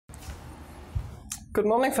Good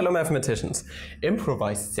morning, fellow mathematicians.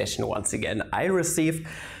 Improvised session once again. I received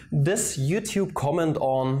this YouTube comment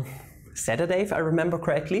on Saturday, if I remember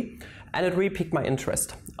correctly, and it really piqued my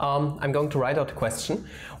interest. I'm going to write out a question.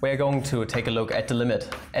 We're going to take a look at the limit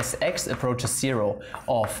as x approaches 0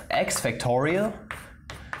 of x factorial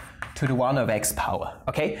to the 1 over x power.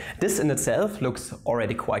 Okay, this in itself looks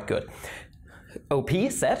already quite good. OP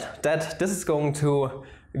said that this is going to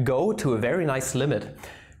go to a very nice limit.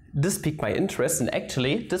 This piqued my interest, and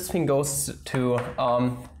actually this thing goes to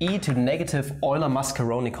e to the negative Euler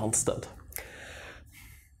mascheroni constant.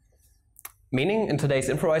 Meaning in today's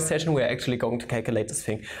improvised session we are actually going to calculate this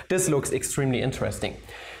thing. This looks extremely interesting.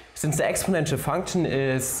 Since the exponential function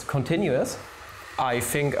is continuous, I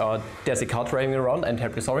think there's a card driving around, I'm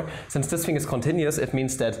terribly sorry. Since this thing is continuous, it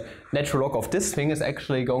means that natural log of this thing is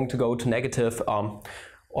actually going to go to negative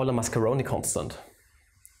Euler mascheroni constant.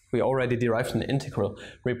 We already derived an integral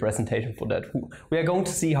representation for that. We are going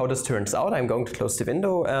to see how this turns out. I'm going to close the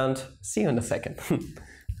window and see you in a second.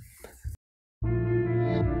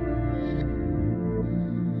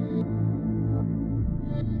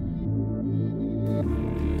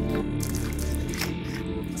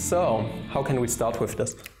 So, how can we start with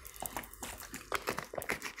this?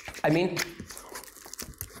 I mean,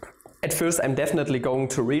 at first I'm definitely going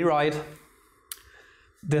to rewrite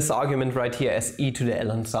this argument right here as e to the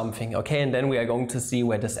ln something, okay, and then we are going to see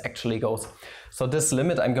where this actually goes. So this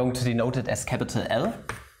limit, I'm going to denote it as capital L.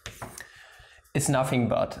 It's nothing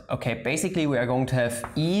but, okay, basically we are going to have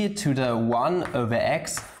e to the 1 over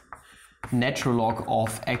x natural log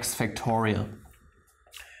of x factorial.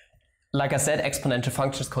 Like I said, exponential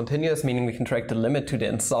function is continuous, meaning we can drag the limit to the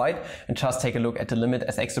inside and just take a look at the limit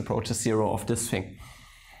as x approaches 0 of this thing.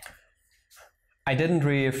 I didn't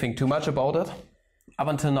really think too much about it. Up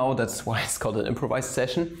until now, that's why it's called an improvised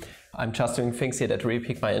session. I'm just doing things here that really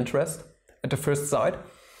pique my interest at the first sight.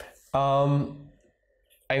 I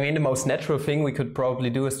mean, the most natural thing we could probably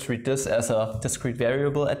do is treat this as a discrete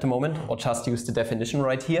variable at the moment, or just use the definition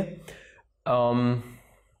right here of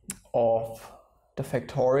the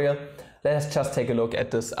factorial. Let's just take a look at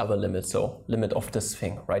this other limit, so limit of this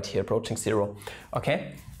thing right here approaching 0.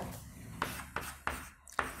 Okay?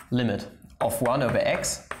 Limit of 1 over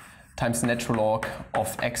x times natural log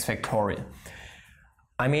of x factorial.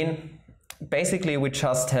 I mean, basically we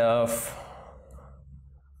just have,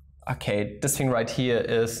 okay, this thing right here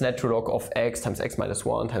is natural log of x times x minus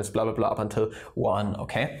 1 times blah blah blah up until 1,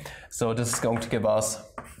 okay? So this is going to give us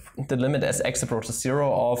the limit as x approaches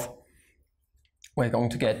 0 of, we're going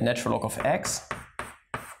to get natural log of x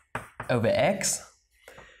over x,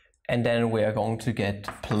 and then we are going to get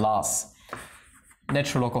plus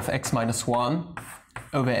natural log of x minus 1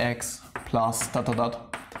 over x plus dot dot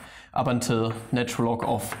dot up until natural log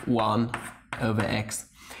of 1 over x.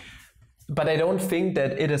 But I don't think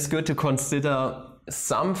that it is good to consider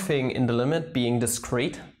something in the limit being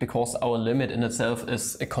discrete, because our limit in itself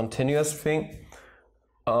is a continuous thing.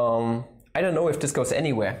 I don't know if this goes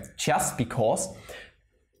anywhere, just because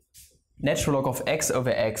natural log of x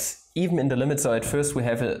over x, even in the limit, so at first we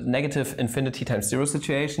have a negative infinity times 0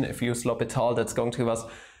 situation. If you use L'Hopital, that's going to give us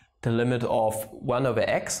the limit of 1 over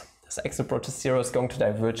x. As x approaches 0 is going to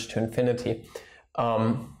diverge to infinity.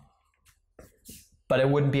 But it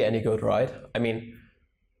wouldn't be any good, right? I mean,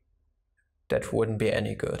 that wouldn't be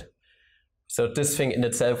any good. So this thing in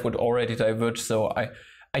itself would already diverge, so I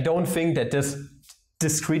don't think that this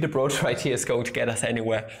discrete approach right here is going to get us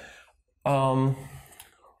anywhere. Let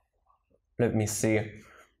me see.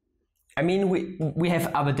 I mean, we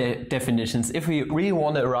have other definitions. If we really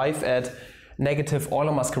want to arrive at negative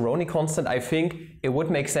Euler mascheroni constant, I think it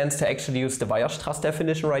would make sense to actually use the Weierstrass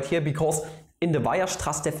definition right here, because in the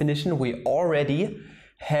Weierstrass definition we already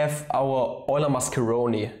have our Euler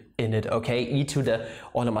mascheroni in it, okay, e to the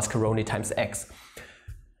Euler mascheroni times x.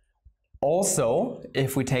 Also,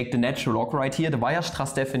 if we take the natural log right here, the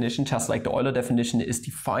Weierstrass definition, just like the Euler definition, is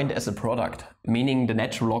defined as a product, meaning the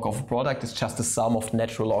natural log of a product is just the sum of the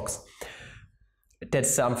natural logs.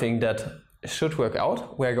 That's something that should work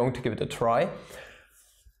out. We're going to give it a try.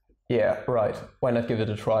 Yeah, right. Why not give it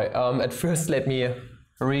a try? At first, let me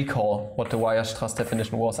recall what the Weierstrass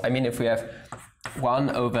definition was. I mean, if we have 1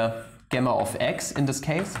 over gamma of x in this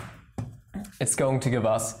case, it's going to give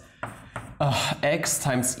us x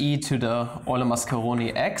times e to the Euler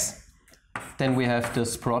mascheroni x. Then we have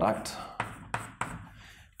this product,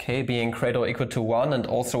 okay, being greater or equal to 1, and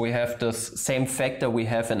also we have this same factor we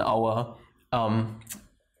have in our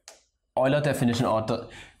Euler definition, or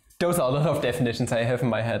those are a lot of definitions I have in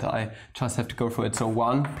my head, I just have to go through it. So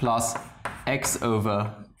 1 plus x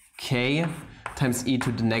over k times e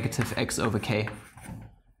to the negative x over k,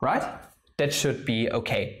 right? that should be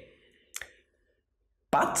okay.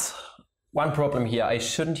 But one problem here, I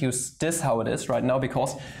shouldn't use this how it is right now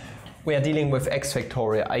because we are dealing with x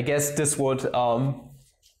factorial. I guess this wouldn't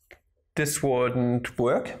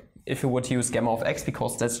work if you would use gamma of x,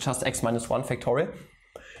 because that's just x minus 1 factorial.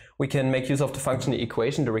 We can make use of the functional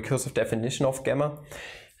equation, the recursive definition of gamma.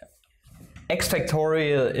 X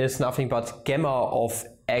factorial is nothing but gamma of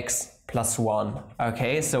x plus 1.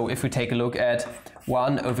 Okay, so if we take a look at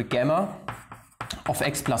 1 over gamma of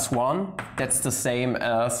x plus 1, that's the same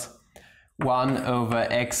as 1 over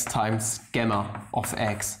x times gamma of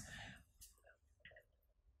x.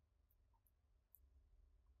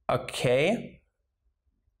 Okay.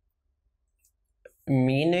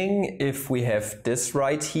 Meaning if we have this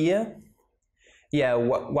right here, yeah,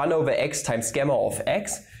 1 over x times gamma of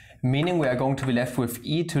x, meaning we are going to be left with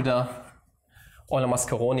e to the Euler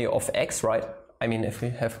mascheroni of x, right? I mean, if we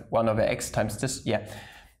have 1 over x times this, yeah,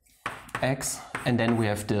 x, and then we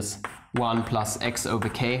have this 1 plus x over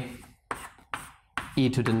k, e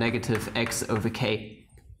to the negative x over k.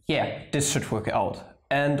 Yeah, this should work out.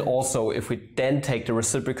 And also, if we then take the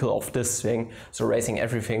reciprocal of this thing, so raising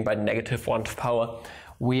everything by the negative 1th power,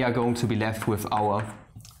 we are going to be left with our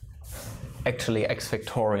actually x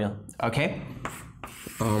factorial. Okay?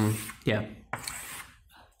 Yeah.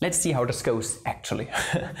 Let's see how this goes actually.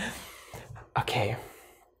 Okay.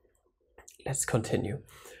 Let's continue.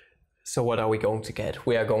 So what are we going to get?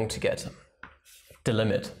 We are going to get the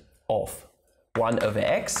limit of 1 over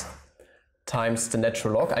x times the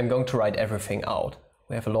natural log. I'm going to write everything out.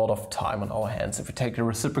 We have a lot of time on our hands. If we take the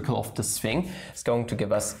reciprocal of this thing, it's going to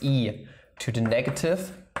give us e to the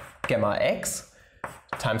negative gamma x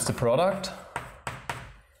times the product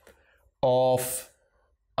of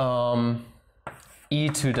e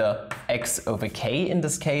to the x over k in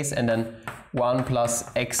this case, and then 1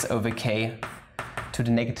 plus x over k to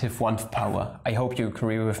the negative 1th power. I hope you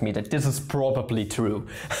agree with me that this is probably true.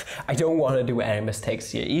 I don't want to do any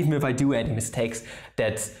mistakes here. Even if I do any mistakes,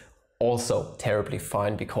 that's also terribly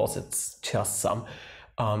fine because it's just some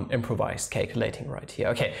improvised calculating right here.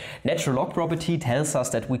 Okay, natural log property tells us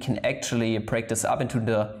that we can actually break this up into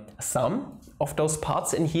the sum of those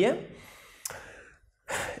parts in here.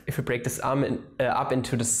 If we break this up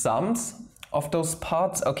into the sums of those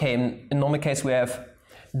parts, okay, in normal case we have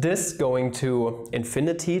this going to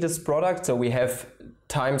infinity, this product, so we have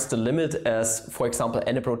times the limit as, for example,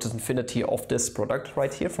 n approaches infinity of this product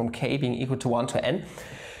right here, from k being equal to 1 to n.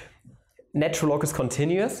 Natural log is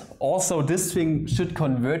continuous. Also, this thing should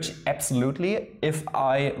converge absolutely, if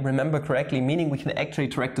I remember correctly, meaning we can actually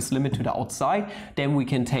drag this limit to the outside. Then we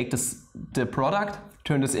can take the product,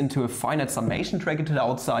 turn this into a finite summation, drag it to the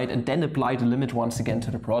outside, and then apply the limit once again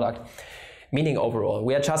to the product. Meaning overall,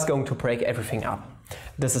 we are just going to break everything up.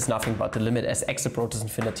 This is nothing but the limit as x approaches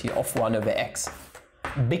infinity of 1 over x.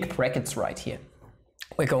 Big brackets right here.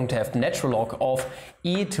 We're going to have the natural log of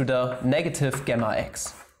e to the negative gamma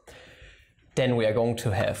x. Then we are going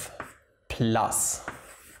to have plus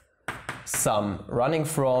sum running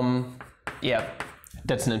from, yeah,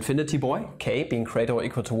 that's an infinity boy, k being greater or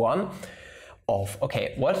equal to 1, of,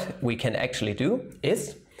 okay, what we can actually do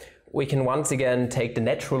is we can once again take the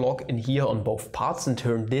natural log in here on both parts and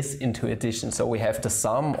turn this into addition. So we have the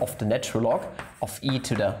sum of the natural log of e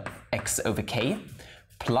to the x over k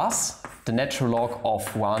plus the natural log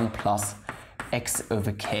of 1 plus x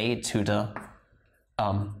over k to the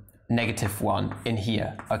negative 1 in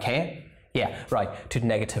here, okay? Yeah, right, to the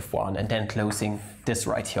negative 1, and then closing this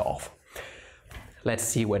right here off. Let's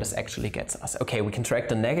see where this actually gets us. Okay, we can drag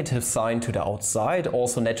the negative sign to the outside.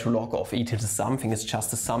 Also, natural log of e to the something is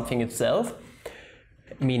just the something itself.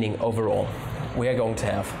 Meaning overall, we are going to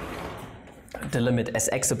have the limit as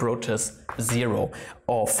x approaches 0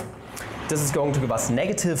 of, this is going to give us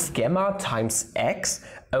negative gamma times x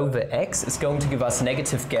over x is going to give us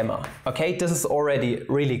negative gamma. Okay, this is already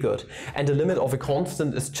really good. And the limit of a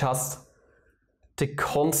constant is just the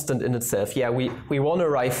constant in itself. Yeah, we want to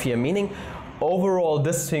arrive here, meaning overall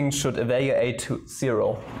this thing should evaluate to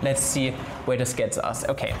 0. Let's see where this gets us.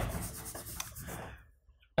 Okay.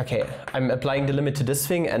 Okay, I'm applying the limit to this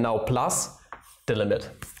thing and now plus the limit.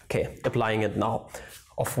 Okay, applying it now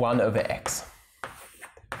of 1 over x.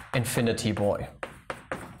 Infinity boy.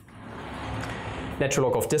 Natural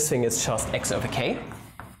log of this thing is just x over k.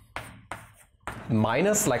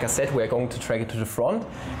 Minus, like I said, we're going to drag it to the front.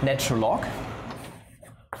 Natural log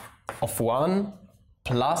of 1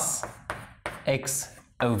 plus x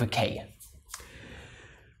over k.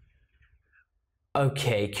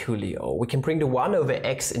 Okay, coolio. We can bring the 1 over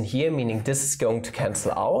x in here, meaning this is going to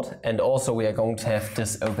cancel out, and also we are going to have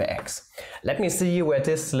this over x. Let me see where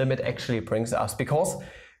this limit actually brings us, because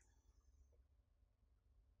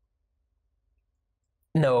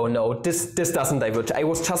No, this doesn't diverge. I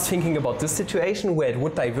was just thinking about this situation where it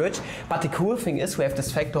would diverge, but the cool thing is we have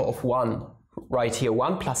this factor of 1 right here,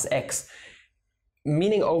 1 plus x,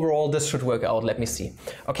 meaning overall this should work out. Let me see.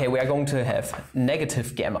 Okay, we are going to have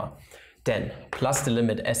negative gamma, then plus the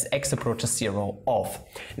limit as x approaches 0 of.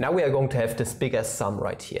 Now we are going to have this bigger sum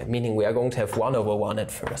right here, meaning we are going to have 1 over 1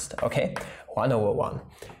 at first, okay? 1 over 1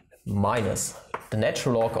 minus the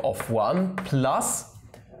natural log of 1 plus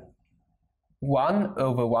 1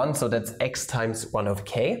 over 1, so that's x times 1 over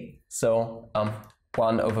k. So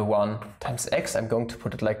 1 over 1 times x, I'm going to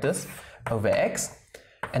put it like this, over x,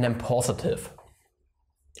 and then positive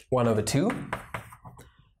 1 over 2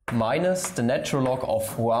 minus the natural log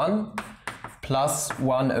of 1 plus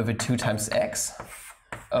 1 over 2 times x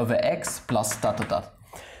over x plus dot dot dot.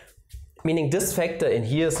 Meaning this factor in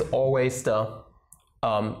here is always the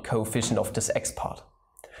coefficient of this x part.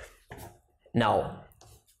 Now,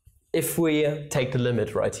 if we take the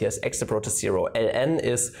limit right here as x approaches 0, ln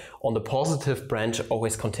is on the positive branch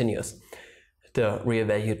always continuous, the real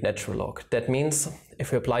valued natural log. That means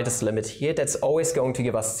if we apply this limit here, that's always going to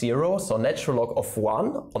give us 0, so natural log of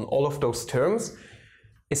 1 on all of those terms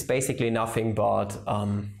is basically nothing but,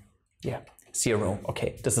 0.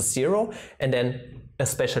 Okay, this is 0, and then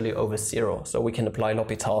especially over 0, so we can apply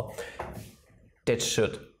L'Hopital. That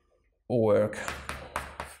should work.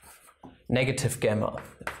 Negative gamma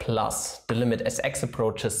plus the limit as x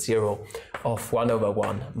approaches 0 of 1 over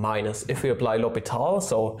 1 minus, if we apply L'Hopital,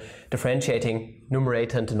 so differentiating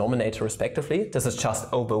numerator and denominator respectively, this is just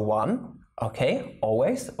over 1, okay,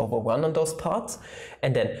 always over 1 on those parts,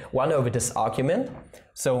 and then 1 over this argument,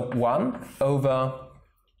 so 1 over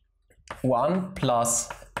 1 plus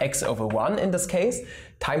x over 1 in this case,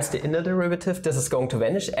 times the inner derivative, this is going to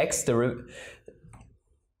vanish, x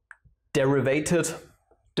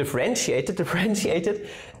differentiated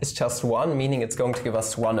is just 1, meaning it's going to give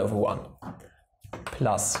us 1 over 1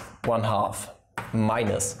 plus 1/2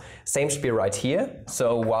 minus, same should be right here,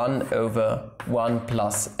 so 1 over 1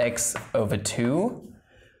 plus x over 2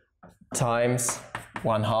 times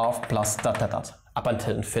 1/2 plus dot dot dot up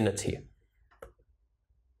until infinity.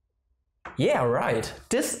 Yeah, right,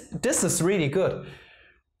 this is really good.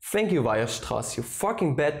 Thank you, Weierstrass, you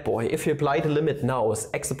fucking bad boy. If you apply the limit now as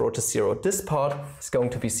x approaches 0, this part is going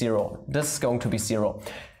to be 0, this is going to be 0,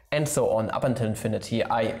 and so on up until infinity.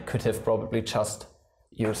 I could have probably just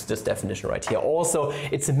used this definition right here. Also,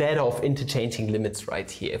 it's a matter of interchanging limits right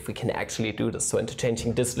here, if we can actually do this. So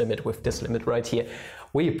interchanging this limit with this limit right here,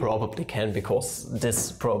 we probably can, because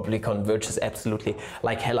this probably converges absolutely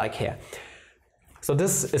like hell I care. So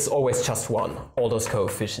this is always just 1, all those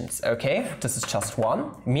coefficients, okay? This is just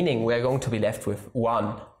 1, meaning we're going to be left with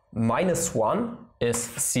 1 minus 1 is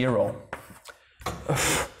 0.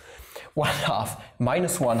 1/2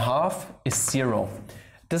 minus 1/2 is 0.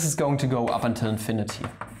 This is going to go up until infinity.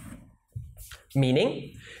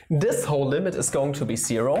 Meaning, this whole limit is going to be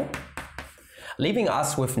 0, leaving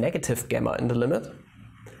us with negative gamma in the limit.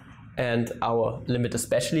 And our limit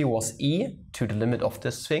especially was e to the limit of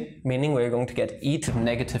this thing, meaning we're going to get e to the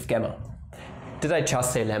negative gamma. Did I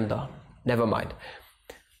just say lambda? Never mind.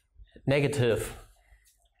 Negative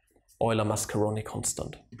Euler mascheroni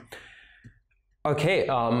constant. Okay,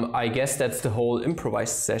 I guess that's the whole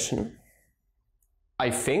improvised session. I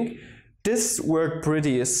think this worked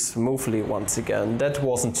pretty smoothly once again. That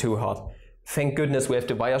wasn't too hard. Thank goodness we have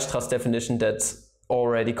the Weierstrass definition that's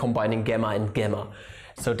already combining gamma and gamma.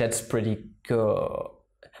 So that's pretty good.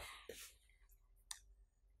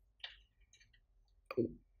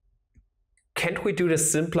 Can't we do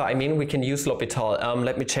this simpler? I mean, we can use L'Hopital.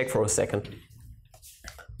 Let me check for a second.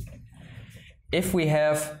 If we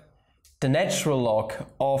have the natural log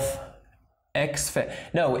of x,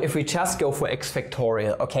 no, if we just go for x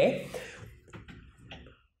factorial, okay?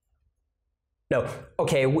 No,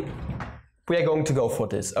 okay, we are going to go for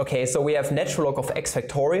this. Okay, so we have natural log of x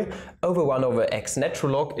factorial over 1 over x.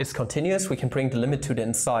 Natural log is continuous, we can bring the limit to the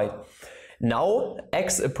inside. Now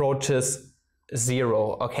x approaches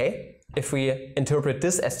 0, okay? If we interpret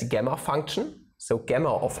this as the gamma function, so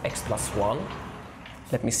gamma of x plus 1,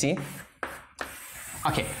 let me see.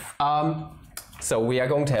 Okay, so we are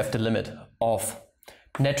going to have the limit of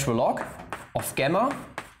natural log of gamma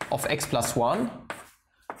of x plus 1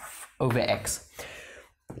 over x.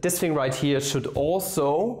 This thing right here should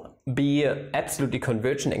also be absolutely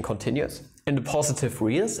convergent and continuous in the positive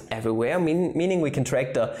reals everywhere, meaning we can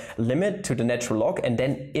drag the limit to the natural log and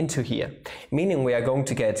then into here. Meaning we are going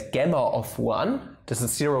to get gamma of 1, this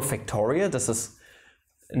is 0 factorial, this is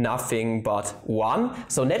nothing but 1.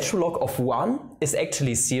 So natural log of 1 is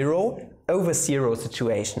actually 0 over 0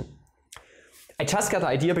 situation. I just got the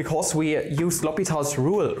idea because we used L'Hopital's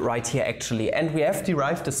rule right here actually, and we have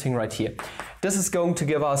derived this thing right here. This is going to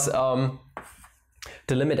give us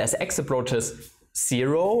the limit as x approaches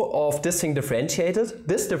 0 of this thing differentiated.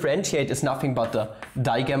 This differentiate is nothing but the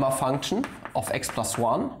digamma function of x plus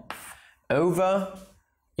 1 over,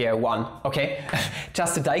 1, okay?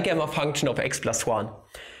 Just the digamma function of x plus 1.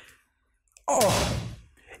 Oh,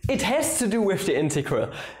 it has to do with the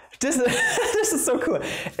integral. This is so cool.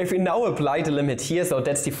 If we now apply the limit here, so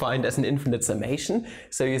that's defined as an infinite summation.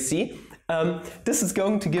 So you see, this is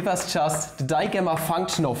going to give us just the digamma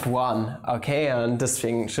function of 1, okay? And this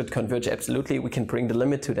thing should converge absolutely. We can bring the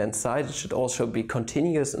limit to the inside. It should also be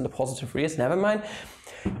continuous in the positive reals. Never mind.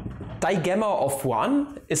 Digamma of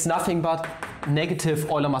 1 is nothing but negative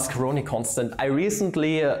Euler-Mascheroni constant. I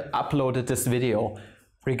recently uploaded this video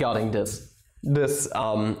regarding this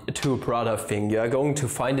two-brother thing. You are going to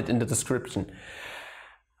find it in the description.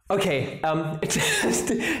 Okay,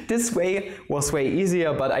 this way was way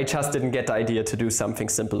easier, but I just didn't get the idea to do something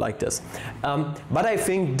simple like this. But I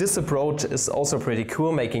think this approach is also pretty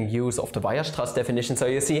cool, making use of the weierstrass definition. So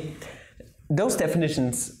you see, those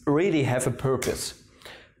definitions really have a purpose.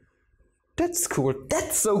 That's cool.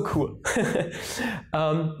 That's so cool.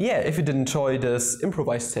 Yeah, if you did enjoy this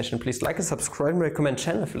improvised session, please like and subscribe and recommend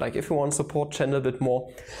channel if you like. If you want to support channel a bit more,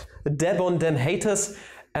 dab on them haters.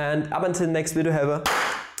 And up until next video, have a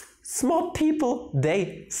smart people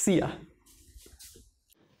day. See ya.